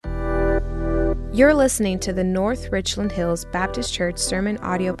You're listening to the North Richland Hills Baptist Church Sermon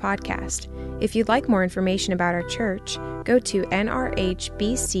Audio Podcast. If you'd like more information about our church, go to nrhbc.org.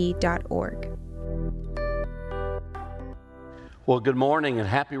 Well, good morning and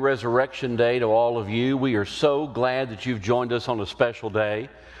happy Resurrection Day to all of you. We are so glad that you've joined us on a special day.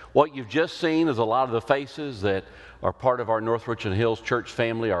 What you've just seen is a lot of the faces that are part of our North Richland Hills church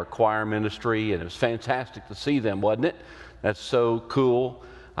family, our choir ministry, and it was fantastic to see them, wasn't it? That's so cool.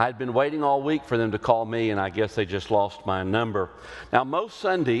 I'd been waiting all week for them to call me, and I guess they just lost my number. Now, most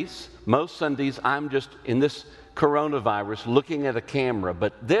Sundays, I'm just in this coronavirus looking at a camera,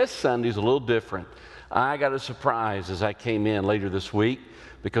 but this Sunday's a little different. I got a surprise as I came in later this week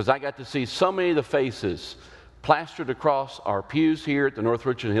because I got to see so many of the faces plastered across our pews here at the North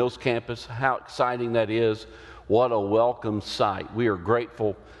Richland Hills campus. How exciting that is. What a welcome sight. We are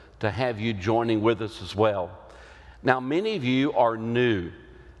grateful to have you joining with us as well. Now, many of you are new.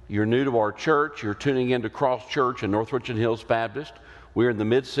 You're new to our church. You're tuning into Cross Church in North Richland Hills Baptist. We're in the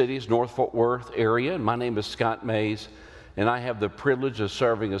Mid-Cities, North Fort Worth area, and my name is Scott Mays, and I have the privilege of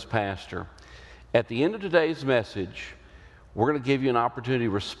serving as pastor. At the end of today's message, we're going to give you an opportunity to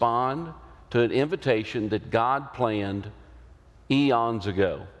respond to an invitation that God planned eons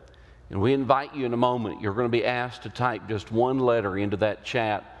ago. And we invite you in a moment, you're going to be asked to type just one letter into that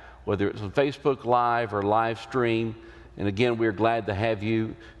chat, whether it's on Facebook Live or live stream. And again, we're glad to have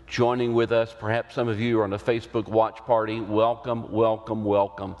you joining with us. Perhaps some of you are on a Facebook watch party. Welcome, welcome,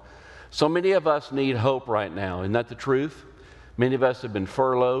 welcome. So many of us need hope right now. Isn't that the truth? Many of us have been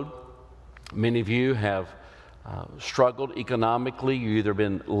furloughed. Many of you have struggled economically. You've either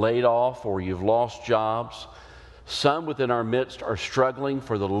been laid off or you've lost jobs. Some within our midst are struggling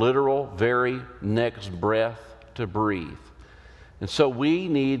for the literal very next breath to breathe. And so we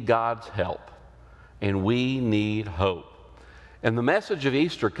need God's help, and we need hope. And the message of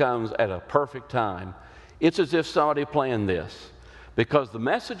Easter comes at a perfect time. It's as if somebody planned this, because the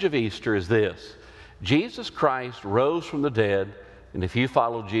message of Easter is this: Jesus Christ rose from the dead, and if you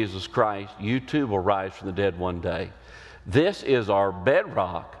follow Jesus Christ, you too will rise from the dead one day. This is our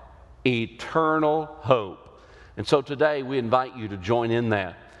bedrock, eternal hope. And so today we invite you to join in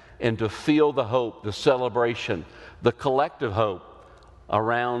that and to feel the hope, the celebration, the collective hope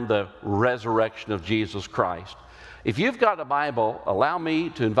around the resurrection of Jesus Christ. If you've got a Bible, allow me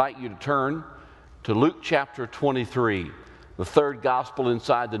to invite you to turn to Luke chapter 23, the third gospel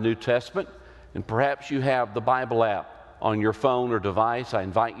inside the New Testament, and perhaps you have the Bible app on your phone or device. I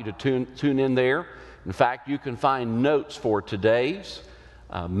invite you to tune in there. In fact, you can find notes for today's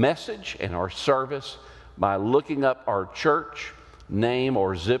message and our service by looking up our church name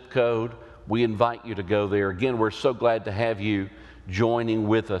or zip code. We invite you to go there. Again, we're so glad to have you joining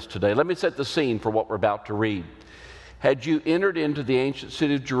with us today. Let me set the scene for what we're about to read. Had you entered into the ancient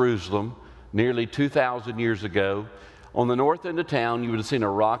city of Jerusalem nearly 2,000 years ago, on the north end of town, you would have seen a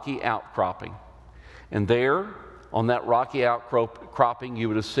rocky outcropping. And there, on that rocky outcropping, you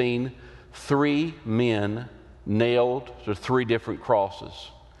would have seen three men nailed to three different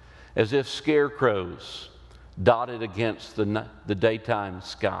crosses, as if scarecrows dotted against the daytime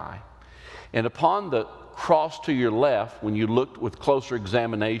sky. And upon the cross to your left, when you looked with closer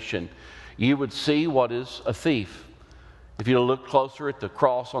examination, you would see what is a thief. If you looked closer at the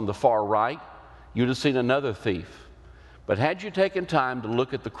cross on the far right, you'd have seen another thief. But had you taken time to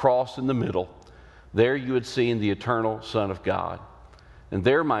look at the cross in the middle, there you had seen the eternal Son of God. And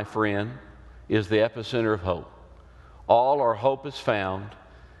there, my friend, is the epicenter of hope. All our hope is found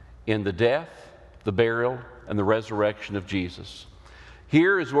in the death, the burial, and the resurrection of Jesus.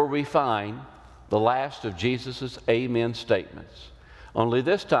 Here is where we find the last of Jesus' amen statements. Only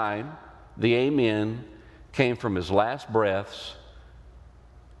this time, the amen came from his last breaths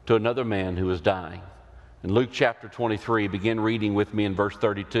to another man who was dying. In Luke chapter 23, begin reading with me in verse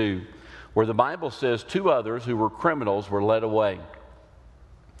 32, where the Bible says, two others who were criminals were led away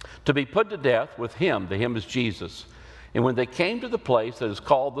to be put to death with him. The him is Jesus. And when they came to the place that is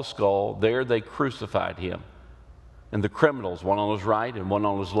called the Skull, there they crucified him, and the criminals, one on his right and one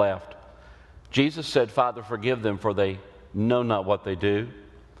on his left. Jesus said, Father, forgive them, for they know not what they do.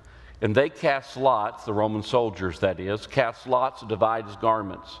 And they cast lots, the Roman soldiers that is, cast lots to divide his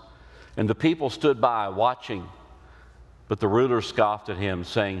garments. And the people stood by watching. But the ruler scoffed at him,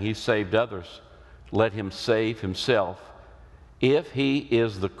 saying, he saved others. Let him save himself, if he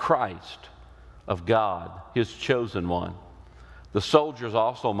is the Christ of God, his chosen one. The soldiers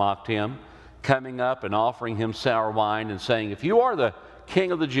also mocked him, coming up and offering him sour wine and saying, if you are the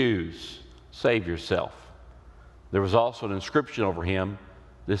King of the Jews, save yourself. There was also an inscription over him,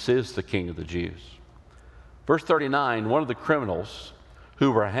 this is the King of the Jews. Verse 39, one of the criminals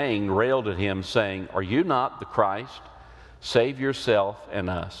who were hanged railed at him, saying, "Are you not the Christ? Save yourself and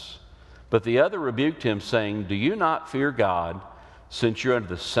us." But the other rebuked him, saying, "Do you not fear God, since you're under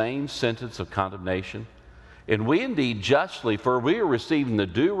the same sentence of condemnation? And we indeed justly, for we are receiving the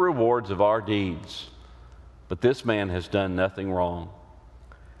due rewards of our deeds. But this man has done nothing wrong."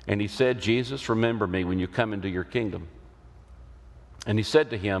 And he said, "Jesus, remember me when you come into your kingdom." And he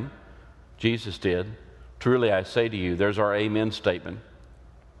said to him, Jesus did, "Truly I say to you," there's our amen statement,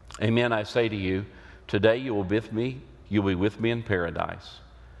 "Amen, I say to you, today you will be with me in paradise."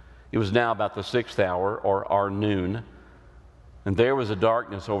 It was now about the 6th hour, or our noon, and there was a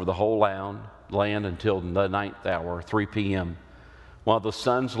darkness over the whole land until the 9th hour, 3 p.m., while the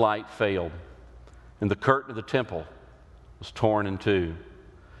sun's light failed, and the curtain of the temple was torn in two.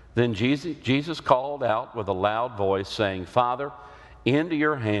 Then Jesus called out with a loud voice, saying, "Father, into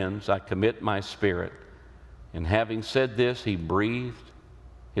your hands I commit my spirit." And having said this, he breathed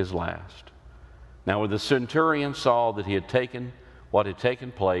his last. Now when the centurion saw that what had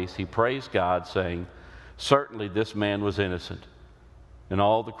taken place, he praised God, saying, "Certainly this man was innocent." And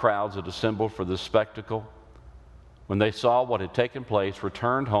all the crowds had assembled for this spectacle, when they saw what had taken place,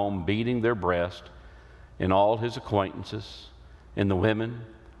 returned home beating their breast, and all his acquaintances and the women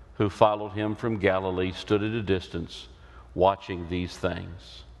who followed him from Galilee stood at a distance watching these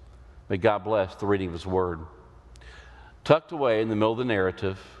things. May God bless the reading of his word. Tucked away in the middle of the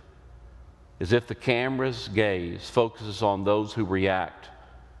narrative, as if the camera's gaze focuses on those who react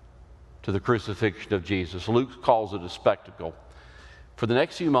to the crucifixion of Jesus, Luke calls it a spectacle. For the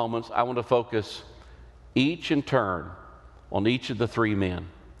next few moments, I want to focus each in turn on each of the three men,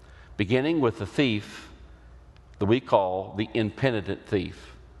 beginning with the thief that we call the impenitent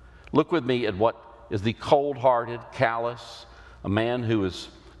thief. Look with me at what is the cold-hearted, callous, a man who is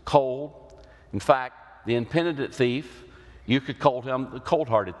cold. In fact, the impenitent thief, you could call him the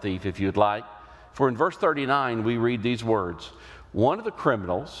cold-hearted thief if you'd like. For in verse 39, we read these words, "One of the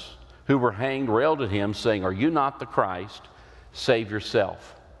criminals who were hanged railed at him, saying, 'Are you not the Christ? Save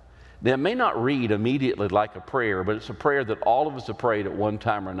yourself.'" Now, it may not read immediately like a prayer, but it's a prayer that all of us have prayed at one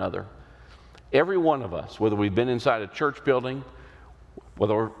time or another. Every one of us, whether we've been inside a church building,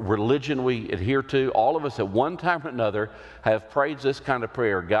 whether religion we adhere to, all of us at one time or another have prayed this kind of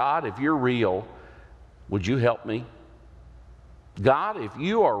prayer. "God, if you're real, would you help me? God, if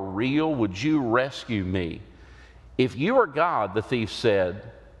you are real, would you rescue me? If you are God," the thief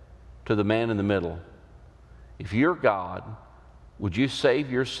said to the man in the middle, "if you're God, would you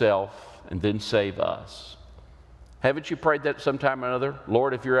save yourself and then save us?" Haven't you prayed that sometime or another?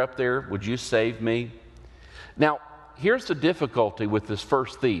 "Lord, if you're up there, would you save me?" Now, here's the difficulty with this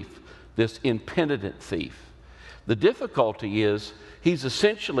first thief, this impenitent thief. The difficulty is he's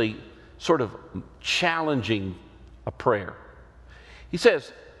essentially sort of challenging a prayer. He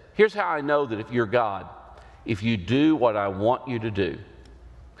says, "Here's how I know that if you're God, if you do what I want you to do.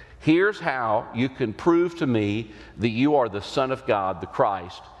 Here's how you can prove to me that you are the Son of God, the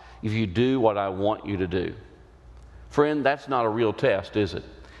Christ, if you do what I want you to do." Friend, that's not a real test, is it?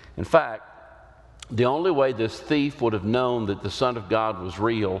 In fact, the only way this thief would have known that the Son of God was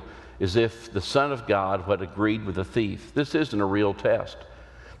real is if the Son of God had agreed with the thief. This isn't a real test.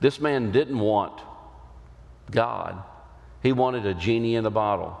 This man didn't want God. He wanted a genie in a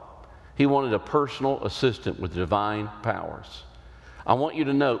bottle. He wanted a personal assistant with divine powers. I want you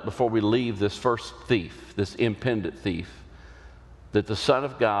to note before we leave this first thief, this impenitent thief, that the Son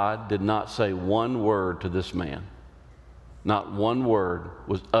of God did not say one word to this man. Not one word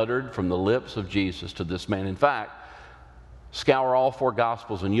was uttered from the lips of Jesus to this man. In fact, scour all four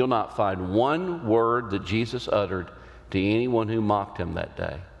Gospels and you'll not find one word that Jesus uttered to anyone who mocked him that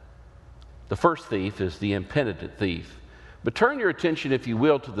day. The first thief is the impenitent thief. But turn your attention, if you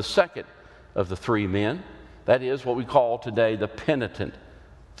will, to the second of the three men. That is what we call today the penitent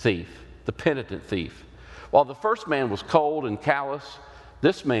thief. The penitent thief. While the first man was cold and callous,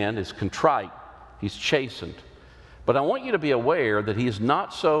 this man is contrite. He's chastened. But I want you to be aware that he is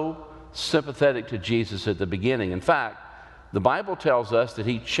not so sympathetic to Jesus at the beginning. In fact, the Bible tells us that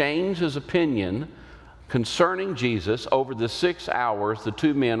he changed his opinion concerning Jesus over the 6 hours the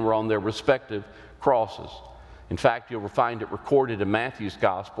two men were on their respective crosses. In fact, you'll find it recorded in Matthew's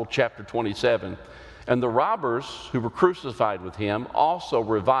Gospel, chapter 27. And the robbers who were crucified with him also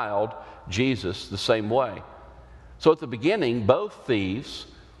reviled Jesus the same way. So at the beginning, both thieves,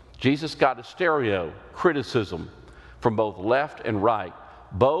 Jesus got a stereo criticism from both left and right.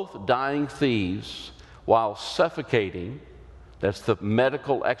 Both dying thieves, while suffocating, that's the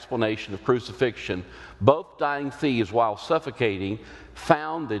medical explanation of crucifixion, both dying thieves, while suffocating,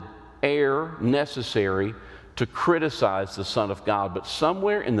 found the air necessary to criticize the Son of God. But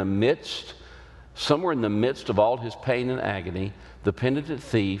somewhere in the midst of all his pain and agony, the penitent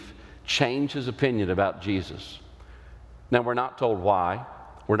thief changed his opinion about Jesus. Now, we're not told why.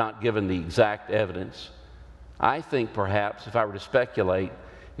 We're not given the exact evidence. I think perhaps, if I were to speculate,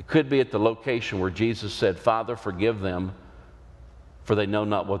 it could be at the location where Jesus said, "Father, forgive them, for they know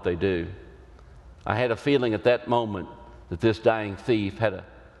not what they do." I had a feeling at that moment that this dying thief had a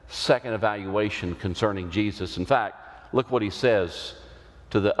second evaluation concerning Jesus. In fact, look what he says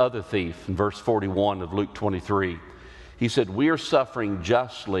to the other thief in verse 41 of Luke 23. He said, "We are suffering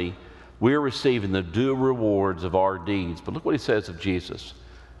justly. We are receiving the due rewards of our deeds." But look what he says of Jesus.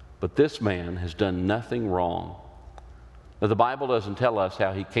 "But this man has done nothing wrong." Now, the Bible doesn't tell us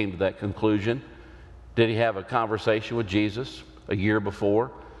how he came to that conclusion. Did he have a conversation with Jesus a year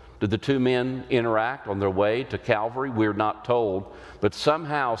before? Did the two men interact on their way to Calvary? We're not told. But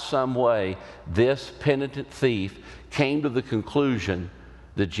somehow, some way, this penitent thief came to the conclusion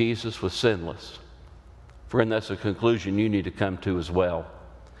that Jesus was sinless. Friend, that's a conclusion you need to come to as well.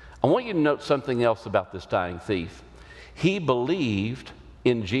 I want you to note something else about this dying thief. He believed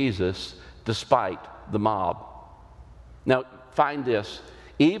in Jesus despite the mob. Now, find this.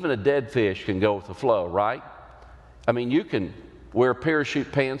 Even a dead fish can go with the flow, right? I mean, you can wear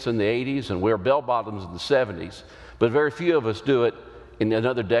parachute pants in the 80s and wear bell-bottoms in the 70s, but very few of us do it in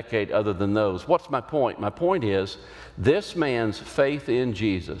another decade other than those. What's my point? My point is, this man's faith in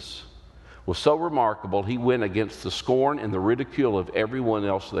Jesus was so remarkable, he went against the scorn and the ridicule of everyone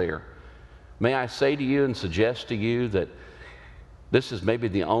else there. May I say to you and suggest to you that this is maybe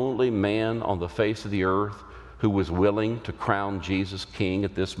the only man on the face of the earth who was willing to crown Jesus king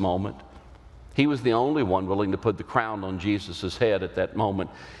at this moment. He was the only one willing to put the crown on Jesus' head at that moment.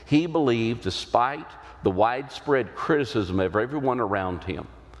 He believed despite the widespread criticism of everyone around him.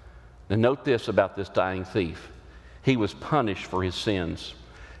 Now note this about this dying thief. He was punished for his sins.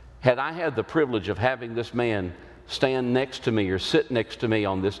 Had I had the privilege of having this man stand next to me or sit next to me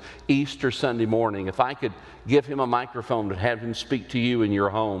on this Easter Sunday morning, if I could give him a microphone to have him speak to you in your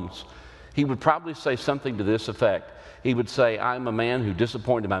homes, he would probably say something to this effect. He would say, "I'm a man who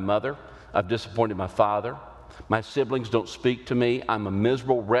disappointed my mother. I've disappointed my father. My siblings don't speak to me. I'm a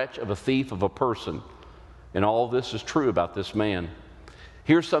miserable wretch of a thief of a person." And all this is true about this man.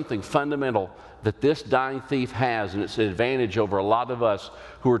 Here's something fundamental that this dying thief has, and it's an advantage over a lot of us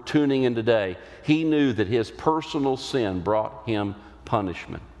who are tuning in today. He knew that his personal sin brought him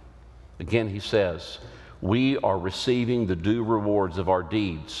punishment. Again, he says, "We are receiving the due rewards of our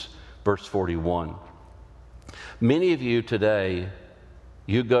deeds." Verse 41. Many of you today,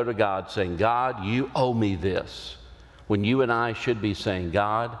 you go to God saying, "God, you owe me this," when you and I should be saying,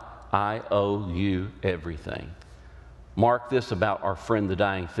 "God, I owe you everything." Mark this about our friend the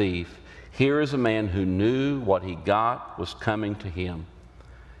dying thief. Here is a man who knew what he got was coming to him.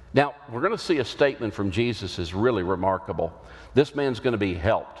 Now, we're going to see a statement from Jesus is really remarkable. This man's going to be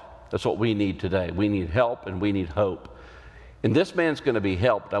helped. That's what we need today. We need help and we need hope. And this man's going to be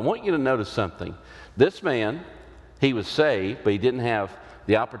helped. I want you to notice something. This man, he was saved, but he didn't have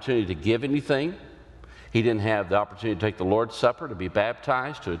the opportunity to give anything. He didn't have the opportunity to take the Lord's Supper, to be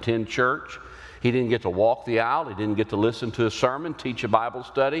baptized, to attend church. He didn't get to walk the aisle. He didn't get to listen to a sermon, teach a Bible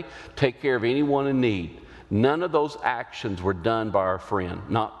study, take care of anyone in need. None of those actions were done by our friend,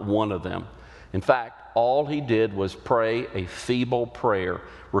 not one of them. In fact, all he did was pray a feeble prayer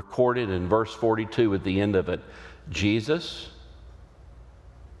recorded in verse 42 at the end of it. "Jesus,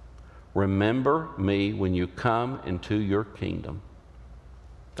 remember me when you come into your kingdom."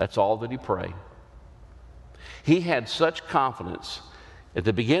 That's all that he prayed. He had such confidence. At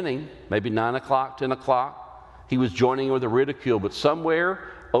the beginning, maybe 9 o'clock, 10 o'clock, he was joining in with the ridicule, but somewhere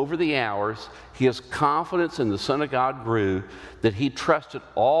over the hours, his confidence in the Son of God grew that he trusted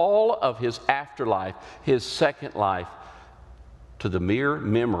all of his afterlife, his second life, to the mere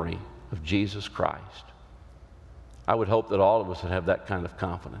memory of Jesus Christ. I would hope that all of us would have that kind of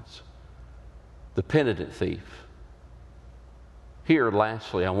confidence. The penitent thief. Here,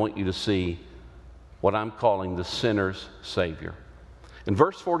 lastly, I want you to see what I'm calling the sinner's Savior. In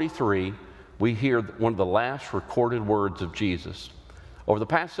verse 43, we hear one of the last recorded words of Jesus. Over the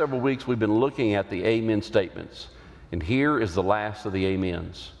past several weeks, we've been looking at the amen statements. And here is the last of the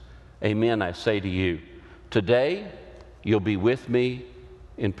amens. Amen, I say to you, today you'll be with me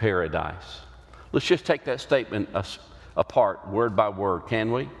in paradise. Let's just take that statement apart, word by word,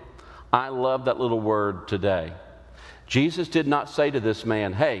 can we? I love that little word, today. Jesus did not say to this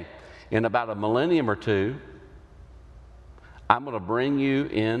man, "Hey, in about a millennium or two, I'm going to bring you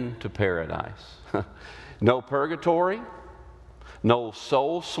into paradise." No purgatory, no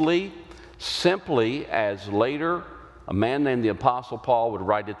soul sleep. simply as later a man named the Apostle Paul would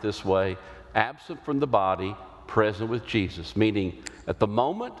write it this way, absent from the body, present with Jesus, meaning at the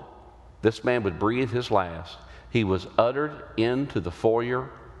moment this man would breathe his last, he was uttered into the foyer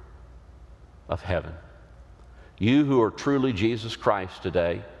of heaven. You who are truly Jesus Christ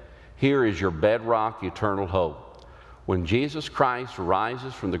today, here is your bedrock eternal hope. When Jesus Christ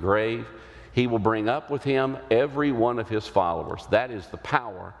rises from the grave, he will bring up with him every one of his followers. That is the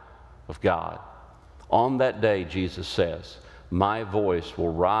power of God. On that day, Jesus says, my voice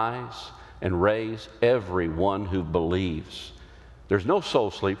will rise and raise everyone who believes. There's no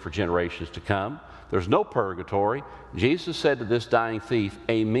soul sleep for generations to come. There's no purgatory. Jesus said to this dying thief,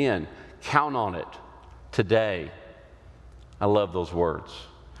 amen, count on it today. I love those words.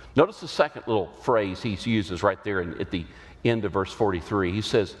 Notice the second little phrase he uses right there at the end of verse 43. He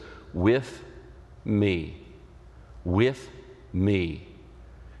says, with me. With me.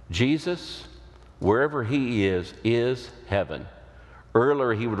 Jesus, wherever he is heaven.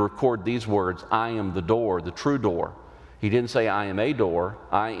 Earlier he would record these words, I am the door, the true door. He didn't say I am a door,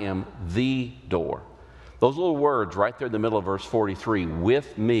 I am the door. Those little words right there in the middle of verse 43,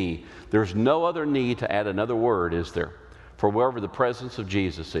 with me, there's no other need to add another word, is there? For wherever the presence of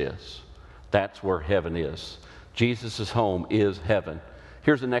Jesus is, that's where heaven is. Jesus' home is heaven.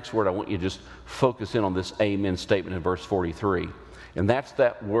 Here's the next word I want you to just focus in on this amen statement in verse 43. And that's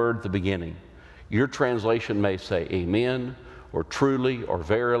that word at the beginning. Your translation may say amen, or truly, or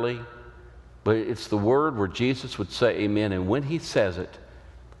verily. But it's the word where Jesus would say amen, and when he says it,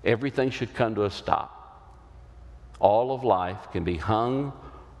 everything should come to a stop. All of life can be hung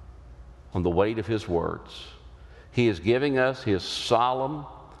on the weight of his words. He is giving us his solemn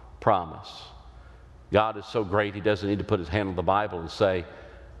promise. God is so great, he doesn't need to put his hand on the Bible and say,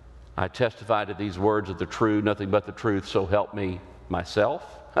 I testify to these words that they're true, nothing but the truth, so help me myself.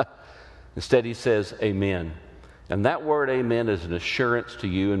 Instead, he says amen. And that word amen is an assurance to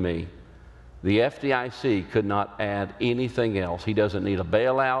you and me. The FDIC could not add anything else. He doesn't need a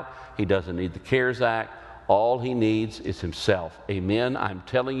bailout. He doesn't need the CARES Act. All he needs is himself. Amen. I'm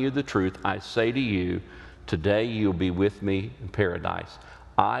telling you the truth. I say to you, today you'll be with me in paradise.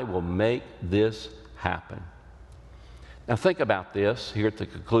 I will make this happen. Now think about this here at the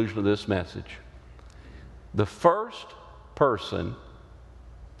conclusion of this message. The first person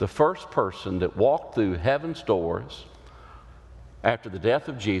that walked through heaven's doors after the death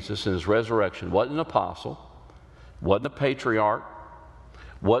of Jesus and his resurrection wasn't an apostle, wasn't a patriarch,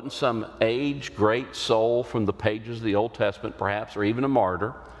 wasn't some aged great soul from the pages of the Old Testament perhaps, or even a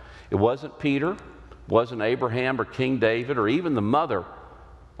martyr. It wasn't Peter, wasn't Abraham or King David, or even the mother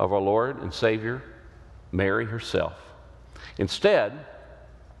of our Lord and Savior, Mary herself. Instead,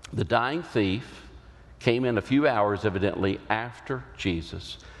 the dying thief came in a few hours evidently after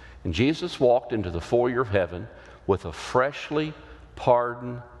Jesus, and Jesus walked into the foyer of heaven with a freshly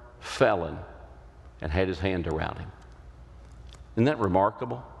pardoned felon and had his hand around him. Isn't that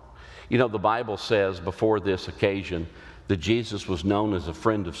remarkable? You know, the Bible says before this occasion that Jesus was known as a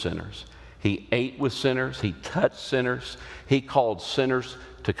friend of sinners. He ate with sinners. He touched sinners. He called sinners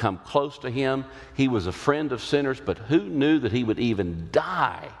to come close to him. He was a friend of sinners, but who knew that he would even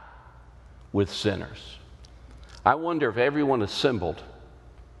die with sinners? I wonder if everyone assembled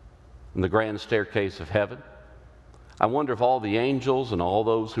in the grand staircase of heaven, I wonder if all the angels and all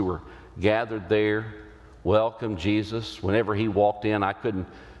those who were gathered there welcomed Jesus whenever he walked in. I couldn't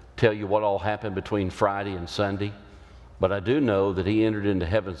tell you what all happened between Friday and Sunday, but I do know that he entered into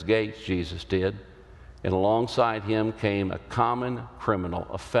heaven's gates, Jesus did, and alongside him came a common criminal,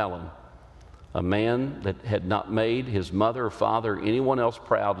 a felon, a man that had not made his mother or father or anyone else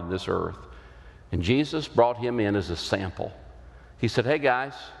proud in this earth. And Jesus brought him in as a sample. He said, hey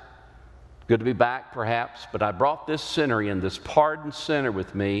guys, good to be back perhaps, but I brought this sinner in, this pardoned sinner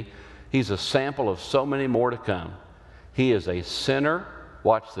with me. He's a sample of so many more to come. He is a sinner,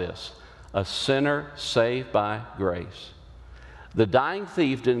 watch this, a sinner saved by grace. The dying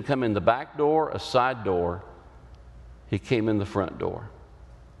thief didn't come in the back door, a side door. He came in the front door.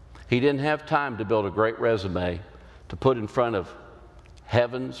 He didn't have time to build a great resume to put in front of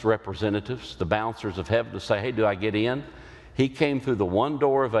heaven's representatives, the bouncers of heaven, to say, hey, do I get in? He came through the one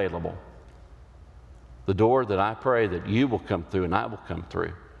door available, the door that I pray that you will come through and I will come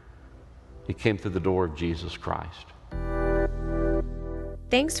through. He came through the door of Jesus Christ.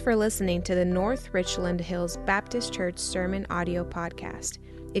 Thanks for listening to the North Richland Hills Baptist Church Sermon Audio Podcast.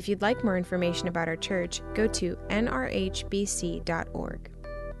 If you'd like more information about our church, go to nrhbc.org.